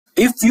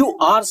If you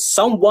are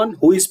someone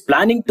who is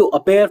planning to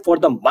appear for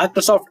the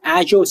Microsoft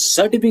Azure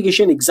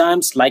certification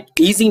exams like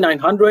Easy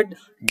 900,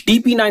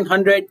 DP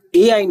 900,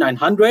 AI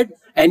 900,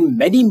 and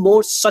many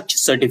more such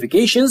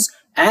certifications,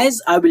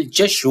 as I will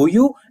just show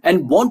you,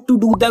 and want to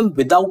do them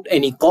without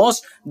any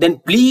cost, then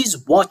please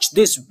watch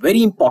this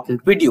very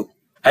important video.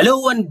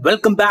 Hello and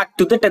welcome back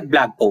to the Tech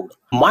Blackboard.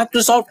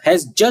 Microsoft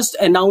has just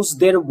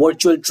announced their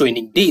virtual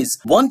training days.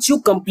 Once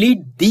you complete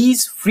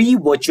these free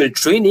virtual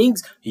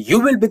trainings, you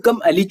will become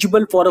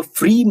eligible for a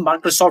free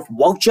Microsoft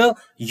voucher,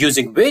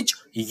 using which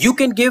you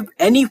can give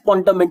any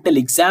fundamental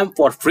exam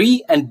for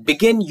free and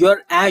begin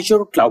your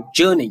Azure cloud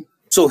journey.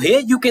 So here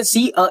you can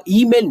see an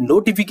email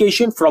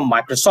notification from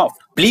Microsoft.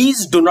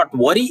 Please do not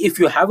worry if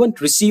you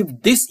haven't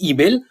received this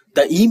email.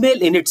 The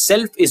email in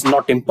itself is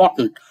not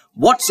important.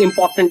 What's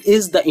important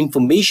is the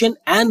information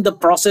and the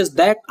process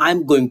that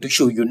I'm going to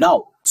show you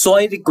now. So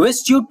I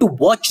request you to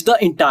watch the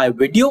entire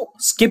video,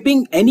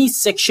 skipping any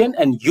section,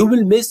 and you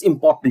will miss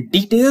important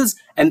details,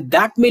 and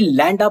that may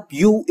land up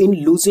you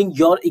in losing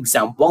your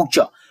exam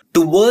voucher.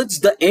 Towards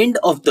the end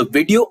of the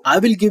video, I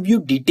will give you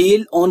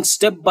detail on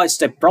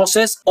step-by-step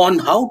process on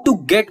how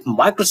to get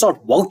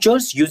Microsoft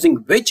vouchers, using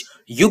which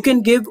you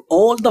can give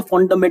all the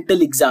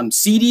fundamental exam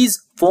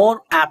series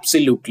for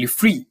absolutely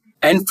free.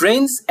 And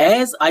friends,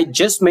 as I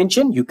just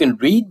mentioned, you can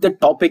read the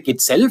topic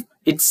itself.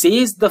 It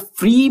says the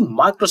free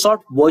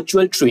Microsoft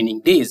virtual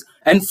training days.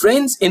 And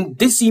friends, in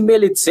this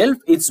email itself,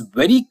 it's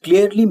very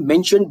clearly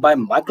mentioned by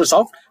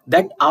Microsoft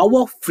that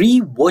our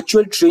free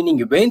virtual training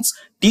events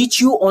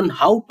teach you on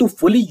how to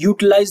fully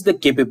utilize the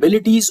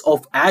capabilities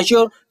of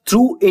Azure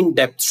through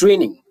in-depth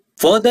training.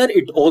 Further,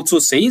 it also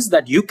says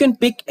that you can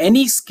pick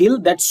any skill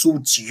that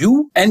suits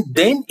you, and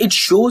then it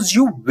shows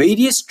you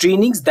various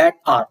trainings that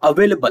are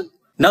available.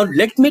 Now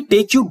let me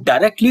take you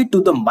directly to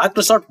the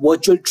Microsoft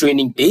virtual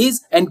training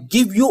days and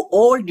give you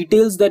all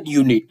details that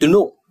you need to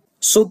know.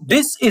 So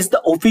this is the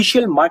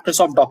official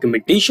Microsoft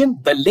documentation.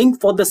 The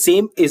link for the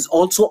same is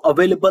also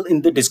available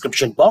in the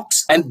description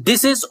box. And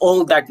this is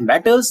all that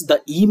matters. The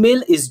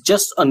email is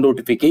just a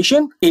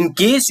notification. In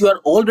case you are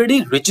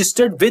already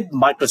registered with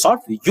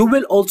Microsoft, you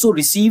will also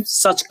receive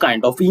such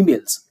kind of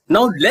emails.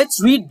 Now let's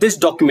read this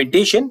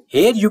documentation.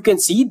 Here you can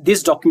see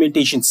this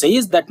documentation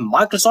says that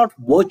Microsoft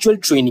virtual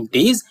training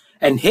days.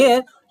 And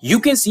here you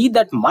can see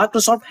that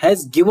Microsoft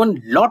has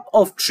given lot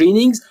of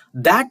trainings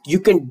that you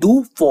can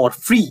do for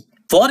free.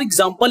 For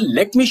example,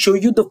 let me show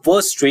you the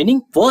first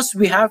training. First,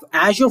 we have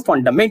Azure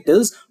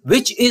Fundamentals,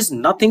 which is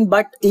nothing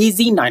but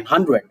Easy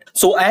 900.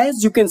 So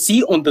as you can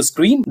see on the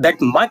screen, that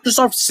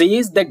Microsoft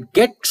says that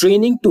get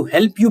training to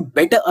help you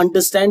better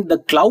understand the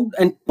cloud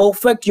and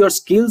perfect your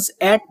skills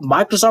at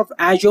Microsoft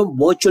Azure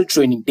virtual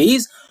training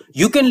days.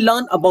 You can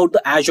learn about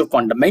the Azure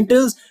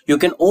fundamentals. You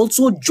can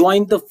also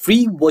join the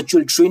free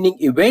virtual training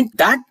event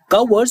that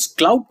covers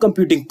cloud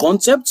computing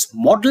concepts,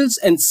 models,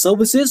 and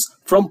services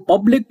from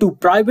public to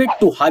private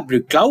to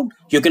hybrid cloud.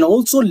 You can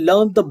also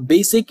learn the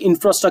basic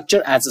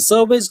infrastructure as a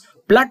service,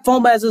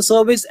 platform as a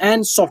service,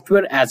 and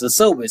software as a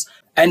service.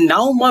 And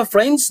now, my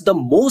friends, the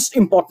most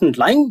important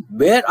line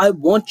where I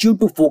want you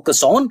to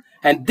focus on,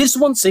 and this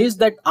one says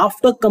that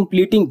after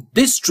completing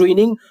this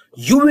training,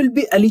 you will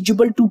be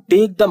eligible to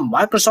take the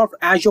Microsoft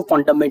Azure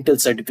Fundamental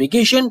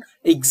Certification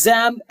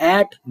exam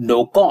at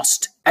no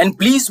cost. And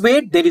please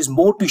wait, there is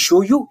more to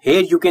show you.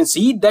 Here you can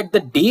see that the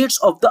dates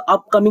of the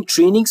upcoming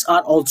trainings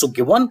are also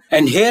given.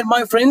 And here,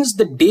 my friends,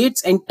 the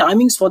dates and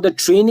timings for the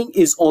training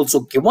is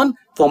also given.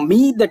 For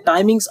me, the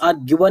timings are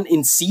given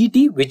in CET,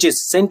 which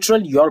is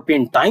Central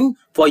European Time.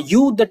 For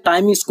you, the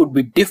timings could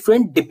be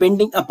different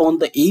depending upon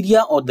the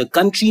area or the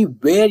country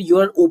where you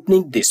are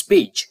opening this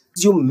page.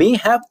 You may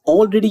have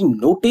already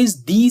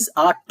noticed these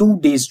are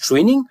 2 days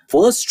training.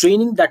 First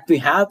training that we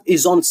have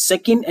is on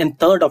 2nd and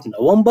 3rd of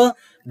November.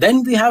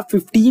 Then we have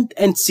 15th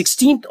and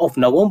 16th of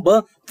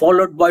November,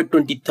 followed by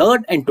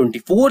 23rd and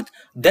 24th.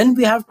 Then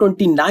we have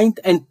 29th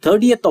and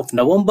 30th of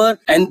November.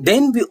 And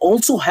then we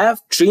also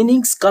have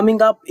trainings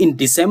coming up in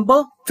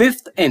December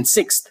 5th and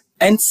 6th.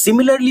 And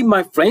similarly,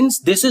 my friends,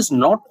 this is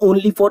not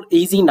only for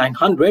Easy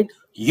 900.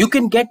 You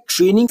can get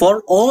training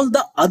for all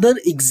the other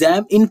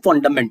exam in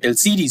fundamental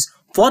series.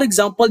 For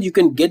example, you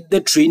can get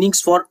the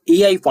trainings for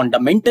AI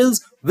fundamentals,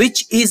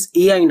 which is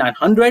AI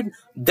 900.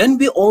 Then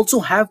we also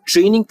have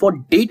training for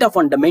data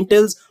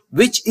fundamentals,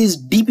 which is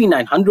DP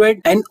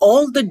 900. And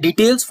all the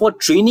details for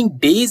training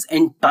days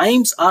and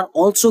times are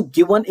also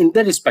given in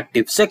the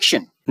respective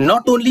section.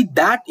 Not only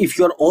that, if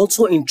you're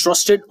also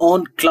interested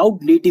on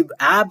cloud native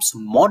apps,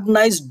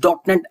 modernized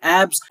 .NET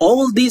apps,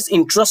 all these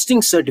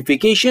interesting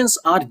certifications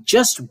are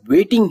just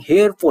waiting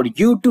here for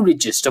you to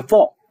register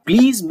for.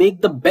 please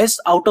make the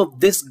best out of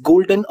this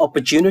golden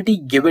opportunity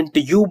given to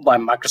you by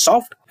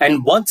Microsoft.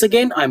 And once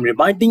again, I'm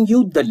reminding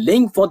you the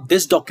link for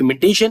this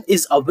documentation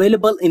is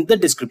available in the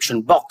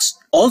description box.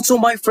 Also,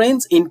 my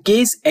friends, in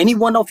case any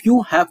one of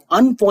you have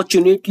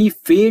unfortunately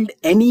failed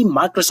any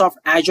Microsoft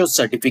Azure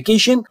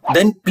certification,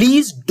 then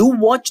please do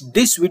watch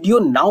this video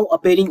now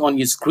appearing on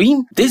your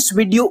screen. This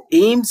video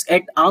aims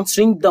at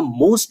answering the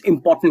most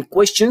important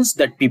questions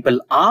that people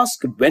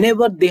ask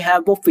whenever they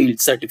have a failed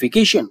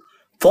certification.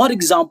 For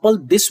example,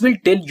 this will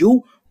tell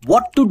you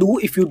what to do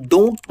if you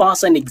don't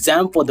pass an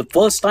exam for the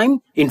first time.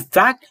 In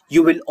fact,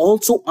 you will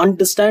also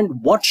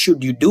understand what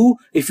should you do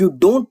if you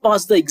don't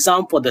pass the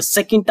exam for the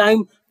second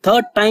time,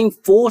 third time,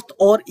 fourth,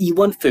 or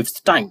even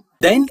fifth time.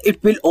 Then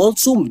it will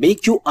also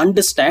make you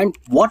understand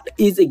what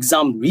is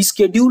exam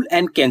reschedule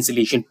and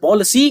cancellation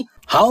policy,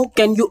 how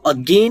can you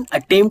again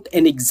attempt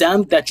an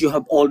exam that you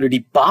have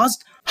already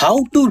passed,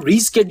 how to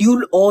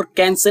reschedule or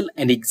cancel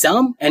an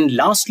exam, and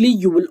lastly,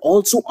 you will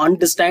also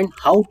understand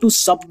how to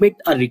submit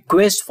a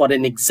request for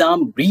an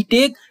exam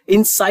retake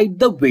inside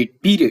the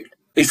wait period.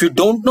 If you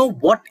don't know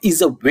what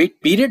is a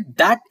wait period,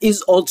 that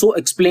is also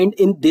explained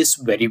in this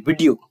very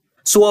video.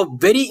 So a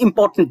very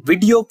important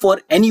video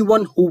for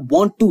anyone who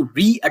want to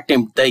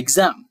re-attempt the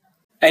exam.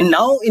 And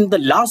now in the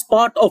last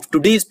part of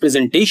today's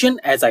presentation,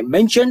 as I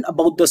mentioned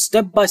about the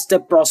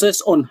step-by-step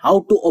process on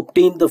how to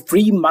obtain the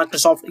free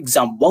Microsoft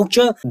exam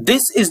voucher,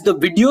 this is the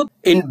video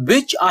in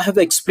which I have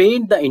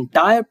explained the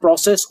entire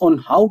process on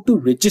how to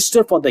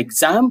register for the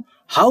exam,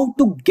 how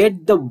to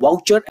get the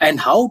voucher and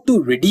how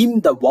to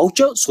redeem the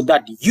voucher so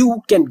that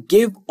you can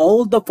give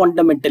all the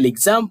fundamental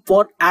exam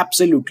for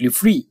absolutely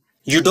free.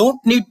 You don't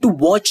need to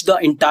watch the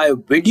entire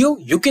video.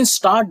 You can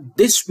start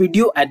this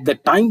video at the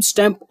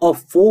timestamp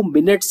of 4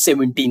 minutes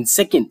 17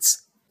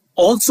 seconds.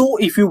 Also,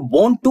 if you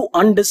want to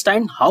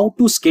understand how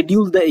to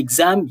schedule the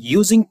exam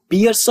using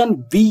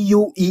Pearson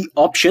VUE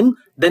option,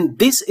 then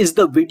this is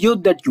the video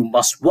that you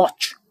must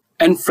watch.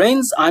 And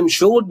friends, I'm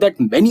sure that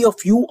many of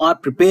you are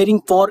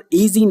preparing for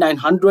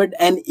AZ900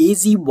 and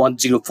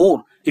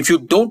AZ104. If you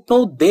don't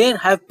know, there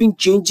have been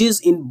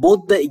changes in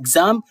both the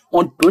exam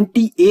on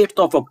 28th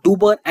of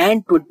October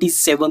and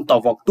 27th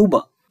of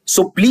October.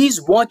 So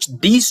please watch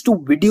these two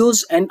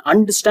videos and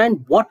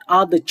understand what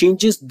are the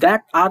changes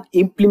that are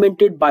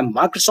implemented by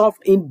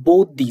Microsoft in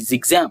both these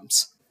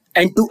exams.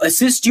 And to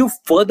assist you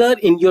further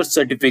in your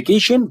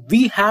certification,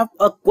 we have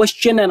a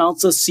question and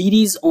answer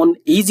series on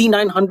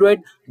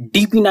AZ900,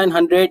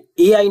 DP900,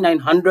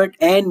 AI900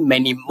 and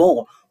many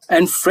more.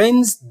 And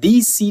friends,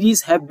 these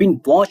series have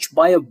been watched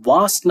by a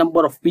vast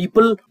number of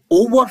people.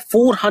 Over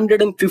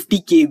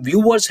 450k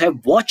viewers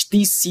have watched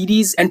these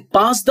series and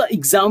passed the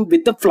exam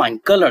with the flying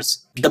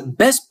colors. The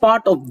best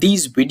part of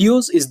these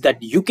videos is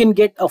that you can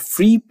get a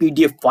free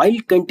PDF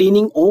file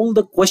containing all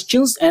the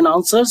questions and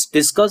answers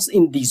discussed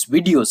in these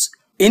videos.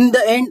 In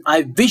the end,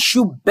 I wish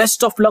you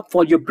best of luck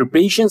for your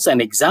preparations and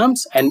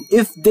exams. And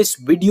if this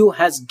video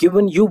has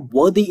given you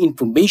worthy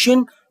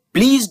information,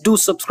 please do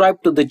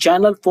subscribe to the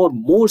channel for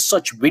more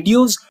such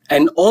videos,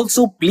 and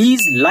also please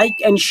like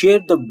and share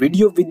the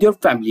video with your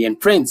family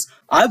and friends.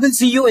 I will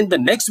see you in the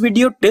next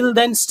video. Till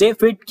then, stay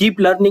fit, keep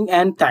learning,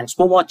 and thanks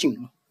for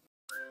watching.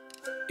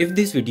 If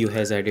this video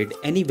has added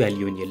any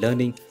value in your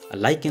learning, a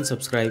like and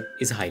subscribe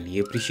is highly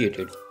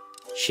appreciated.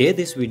 Share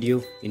this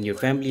video in your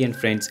family and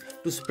friends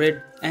to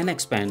spread and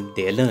expand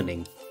their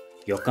learning.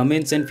 Your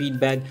comments and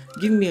feedback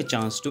give me a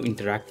chance to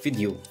interact with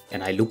you,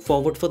 and I look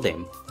forward for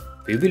them.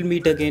 We will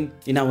meet again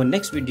in our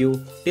next video.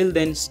 Till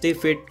then, stay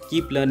fit,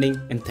 keep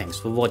learning, and thanks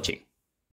for watching.